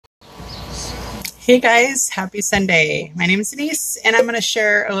Hey guys, happy Sunday. My name is Denise, and I'm going to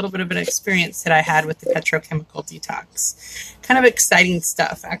share a little bit of an experience that I had with the petrochemical detox. Kind of exciting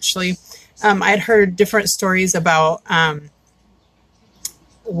stuff, actually. I'd heard different stories about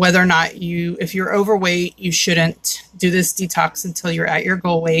whether or not if you're overweight, you shouldn't do this detox until you're at your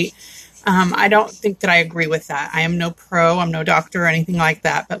goal weight. I don't think that I agree with that. I am no pro, I'm no doctor or anything like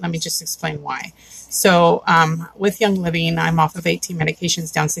that, but let me just explain why. So with Young Living, I'm off of 18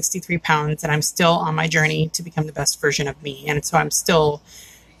 medications, down 63 pounds, and I'm still on my journey to become the best version of me. And so I'm still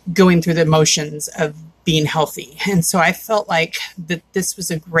going through the motions of being healthy. And so I felt like that this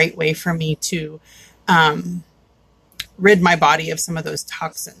was a great way for me to rid my body of some of those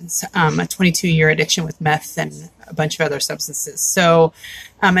toxins, a 22-year addiction with meth and a bunch of other substances. So,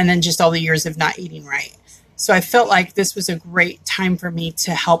 and then just all the years of not eating right. So I felt like this was a great time for me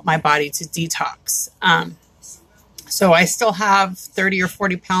to help my body to detox. So I still have 30 or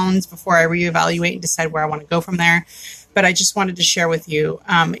 40 pounds before I reevaluate and decide where I want to go from there. But I just wanted to share with you,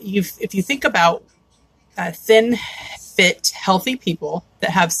 if you think about thin, fit, healthy people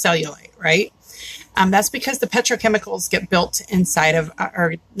that have cellulite, right? That's because the petrochemicals get built inside of,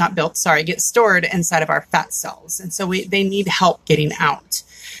 or not built, sorry, get stored inside of our fat cells. And so they need help getting out.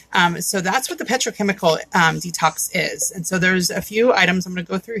 So that's what the petrochemical detox is. And so there's a few items I'm going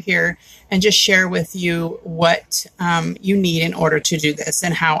to go through here and just share with you what you need in order to do this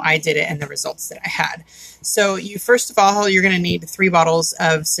and how I did it and the results that I had. So first of all, you're going to need 3 bottles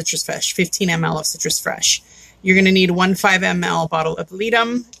of Citrus Fresh, 15 ml of Citrus Fresh. You're going to need 1 5 ml bottle of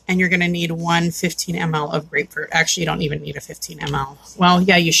Leadum, and you're going to need 1 15 ml of grapefruit. Actually, you don't even need a 15 ml. Well,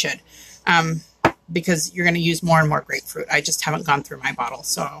 yeah, you should, because you're going to use more and more grapefruit. I just haven't gone through my bottle,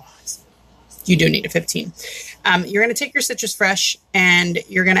 so you do need a 15. You're going to take your Citrus Fresh, and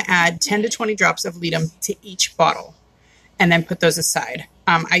you're going to add 10 to 20 drops of Leadum to each bottle, and then put those aside.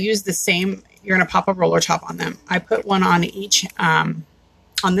 I use the same. You're going to pop a roller top on them. I put one on each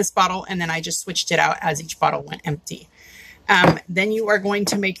on this bottle, and then I just switched it out as each bottle went empty. Then you are going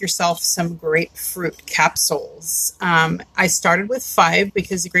to make yourself some grapefruit capsules. I started with 5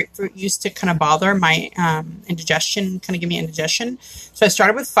 because the grapefruit used to kind of bother my indigestion, kind of give me indigestion. So I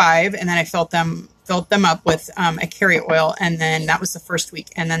started with 5, and then I filled them up with a carrier oil, and then that was the first week.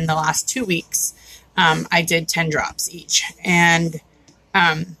 And then the last 2 weeks, I did 10 drops each. And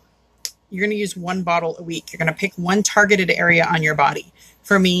you're going to use 1 bottle a week. You're going to pick one targeted area on your body.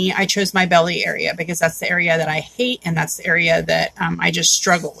 For me, I chose my belly area because that's the area that I hate, and that's the area that I just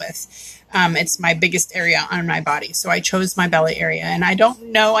struggle with. It's my biggest area on my body. So I chose my belly area. And I don't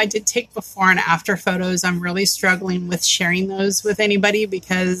know, I did take before and after photos. I'm really struggling with sharing those with anybody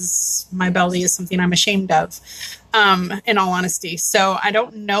because my belly is something I'm ashamed of, in all honesty. So I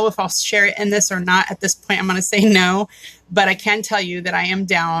don't know if I'll share it in this or not. At this point, I'm going to say no. But I can tell you that I am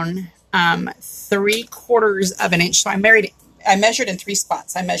down 3/4 of an inch. So I measured in 3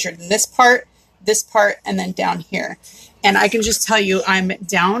 spots. I measured in this part, and then down here. And I can just tell you I'm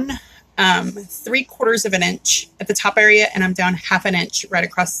down 3/4 of an inch at the top area, and I'm down 1/2 inch right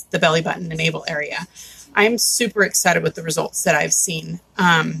across the belly button and navel area. I'm super excited with the results that I've seen.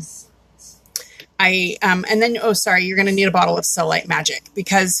 And then, you're going to need a bottle of Cellulite Magic,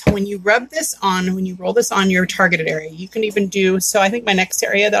 because when you roll this on your targeted area, you can even do, so I think my next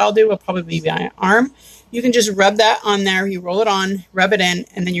area that I'll do will probably be my arm. You can just rub that on there. You roll it on, rub it in,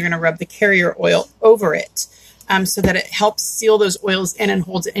 and then you're going to rub the carrier oil over it so that it helps seal those oils in and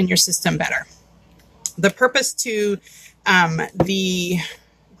holds it in your system better. The purpose to the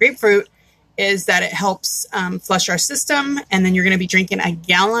grapefruit is that it helps flush our system, and then you're going to be drinking 1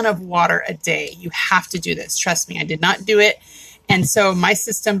 gallon of water a day. You have to do this. Trust me, I did not do it. And so my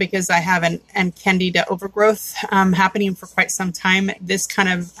system, because I have an candida overgrowth happening for quite some time, this kind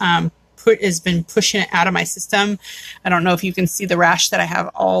of has been pushing it out of my system. I don't know if you can see the rash that I have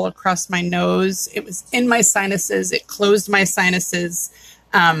all across my nose. It was in my sinuses. It closed my sinuses.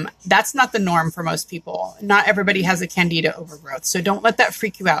 That's not the norm for most people. Not everybody has a candida overgrowth. So don't let that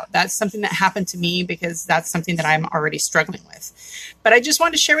freak you out. That's something that happened to me because that's something that I'm already struggling with. But I just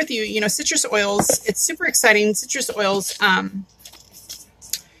wanted to share with you, citrus oils, it's super exciting. Citrus oils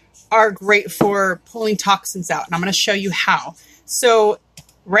are great for pulling toxins out. And I'm going to show you how. So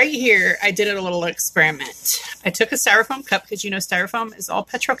right here, I did a little experiment. I took a styrofoam cup because styrofoam is all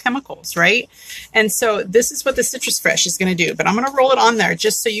petrochemicals, right? And so this is what the Citrus Fresh is going to do. But I'm going to roll it on there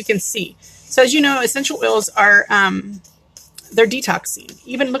just so you can see. So as you know, essential oils are, they're detoxing.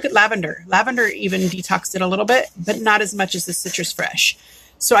 Even look at lavender. Lavender even detoxed it a little bit, but not as much as the Citrus Fresh.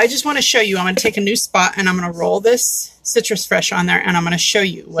 So I just want to show you, I'm going to take a new spot and I'm going to roll this Citrus Fresh on there, and I'm going to show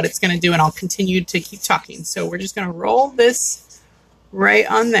you what it's going to do, and I'll continue to keep talking. So we're just going to roll this right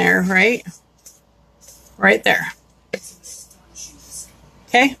on there, right? right there.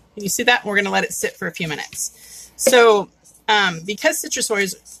 Okay, can you see that? We're going to let it sit for a few minutes. So because citrus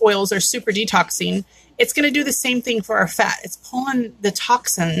oils are super detoxing, it's going to do the same thing for our fat. It's pulling the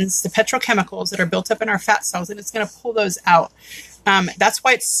toxins, the petrochemicals that are built up in our fat cells, and it's going to pull those out. That's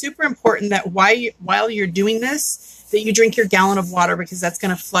why it's super important that while you're doing this, that you drink your gallon of water, because that's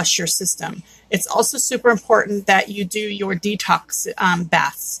going to flush your system. It's also super important that you do your detox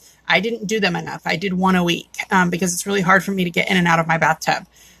baths. I didn't do them enough. I did one a week because it's really hard for me to get in and out of my bathtub.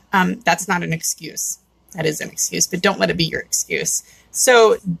 That's not an excuse. That is an excuse, but don't let it be your excuse.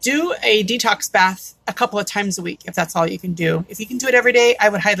 So do a detox bath a couple of times a week if that's all you can do. If you can do it every day, I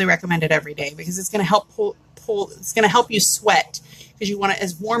would highly recommend it every day, because it's going to help it's going to help you sweat, because you want it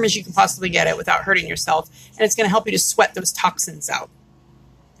as warm as you can possibly get it without hurting yourself. And it's going to help you to sweat those toxins out.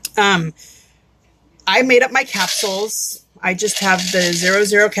 I made up my capsules. I just have the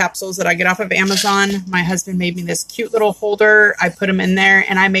 00 capsules that I get off of Amazon. My husband made me this cute little holder. I put them in there,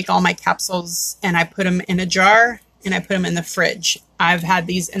 and I make all my capsules, and I put them in a jar, and I put them in the fridge. I've had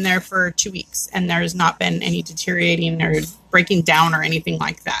these in there for 2 weeks, and there's not been any deteriorating or breaking down or anything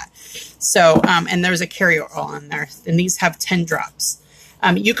like that. So, and there's a carry-all in there, and these have 10 drops.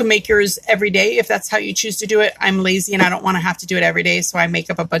 You can make yours every day if that's how you choose to do it. I'm lazy and I don't want to have to do it every day, so I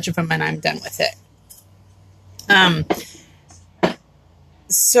make up a bunch of them and I'm done with it.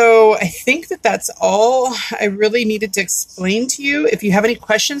 So I think that that's all I really needed to explain to you. If you have any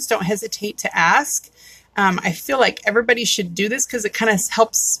questions, don't hesitate to ask. I feel like everybody should do this because it kind of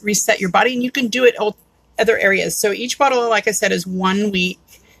helps reset your body, and you can do it other areas. So each bottle, like I said, is 1 week.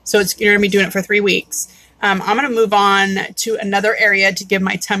 So you're going to be doing it for 3 weeks. I'm going to move on to another area to give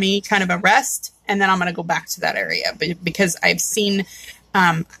my tummy kind of a rest, and then I'm going to go back to that area. But because I've seen,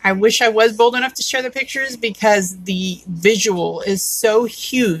 I wish I was bold enough to share the pictures, because the visual is so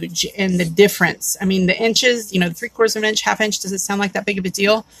huge in the difference. I mean, the inches, the 3/4 of an inch, ½ inch, does it sound like that big of a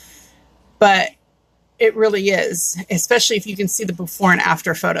deal? But it really is, especially if you can see the before and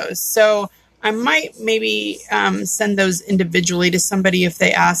after photos. So I might maybe send those individually to somebody if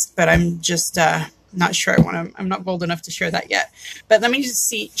they ask, but I'm just not sure I'm not bold enough to share that yet. But let me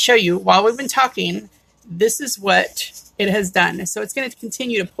just show you, while we've been talking, this is what it has done. So it's going to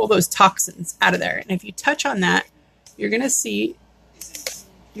continue to pull those toxins out of there. And if you touch on that, you're going to see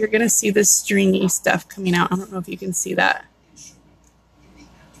this stringy stuff coming out. I don't know if you can see that.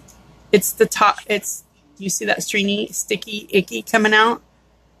 It's the top. You see that stringy, sticky, icky coming out?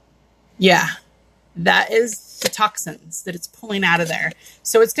 Yeah, that is the toxins that it's pulling out of there.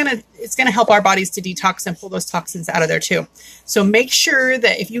 So it's gonna help our bodies to detox and pull those toxins out of there too. So make sure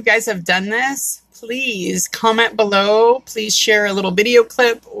that if you guys have done this, please comment below. Please share a little video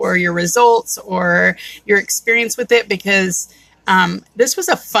clip or your results or your experience with it, because this was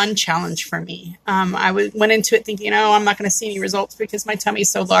a fun challenge for me. I went into it thinking, oh, I'm not going to see any results because my tummy's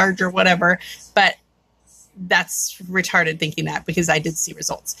so large or whatever, but that's retarded thinking that, because I did see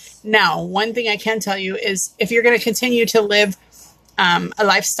results. Now, one thing I can tell you is, if you're going to continue to live a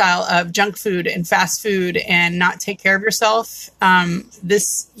lifestyle of junk food and fast food and not take care of yourself,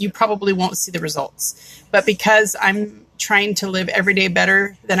 you probably won't see the results. But because I'm trying to live every day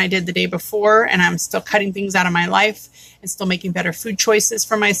better than I did the day before, and I'm still cutting things out of my life and still making better food choices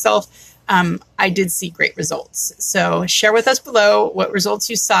for myself, I did see great results. So share with us below what results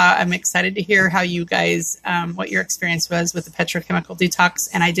you saw. I'm excited to hear how you guys, what your experience was with the Petrochemical Detox.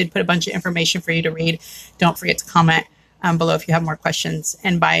 And I did put a bunch of information for you to read. Don't forget to comment below if you have more questions.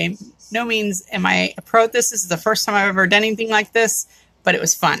 And by no means am I a pro at this. This is the first time I've ever done anything like this, but it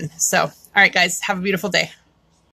was fun. So, all right, guys, have a beautiful day.